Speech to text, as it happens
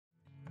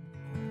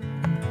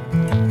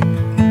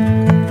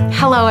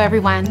Hello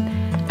everyone,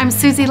 I'm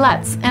Susie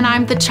Lutz and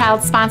I'm the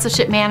Child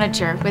Sponsorship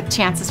Manager with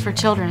Chances for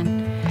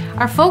Children.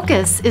 Our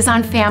focus is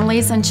on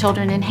families and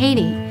children in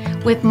Haiti,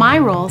 with my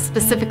role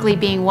specifically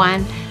being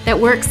one that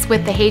works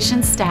with the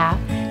Haitian staff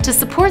to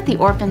support the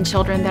orphan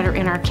children that are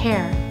in our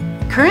care.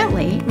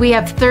 Currently, we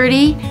have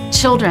 30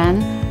 children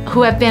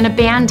who have been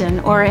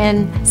abandoned or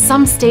in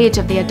some stage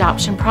of the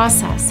adoption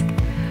process.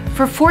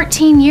 For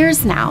 14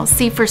 years now,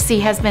 C4C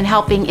has been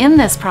helping in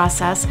this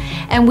process,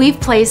 and we've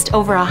placed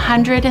over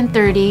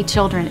 130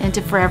 children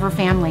into forever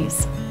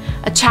families.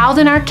 A child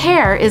in our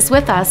care is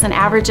with us an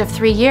average of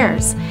 3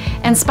 years,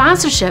 and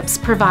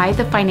sponsorships provide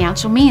the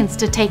financial means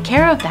to take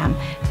care of them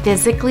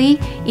physically,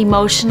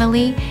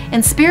 emotionally,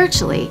 and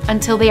spiritually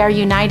until they are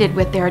united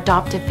with their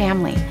adoptive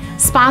family.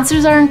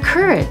 Sponsors are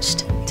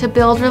encouraged to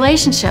build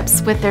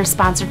relationships with their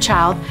sponsored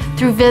child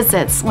through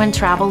visits when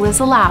travel is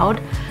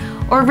allowed,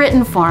 or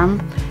written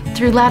form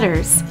through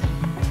letters.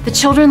 The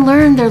children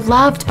learn they're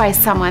loved by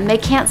someone they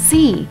can't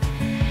see.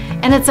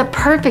 And it's a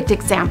perfect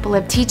example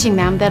of teaching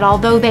them that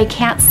although they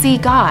can't see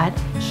God,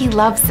 He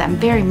loves them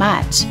very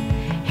much.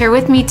 Here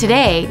with me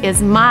today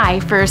is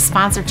my first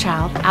sponsored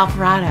child,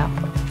 Alvarado.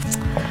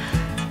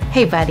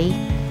 Hey buddy,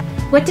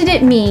 what did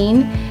it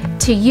mean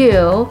to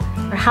you,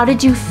 or how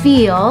did you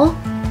feel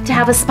to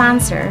have a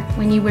sponsor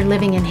when you were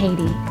living in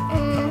Haiti?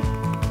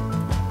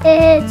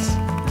 It's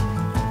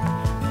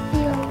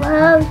feel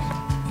loved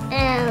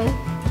and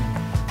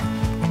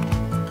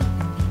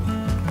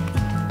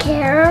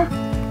care.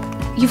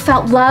 You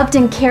felt loved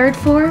and cared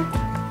for?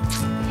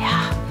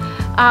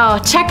 Yeah.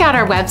 Oh, check out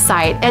our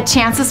website at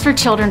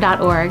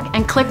chancesforchildren.org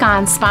and click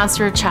on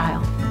Sponsor a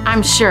Child.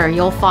 I'm sure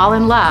you'll fall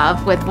in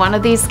love with one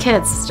of these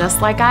kids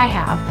just like I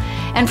have.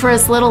 And for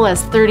as little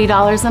as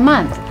 $30 a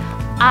month,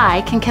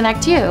 I can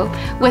connect you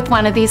with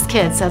one of these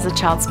kids as a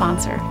child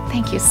sponsor.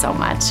 Thank you so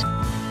much.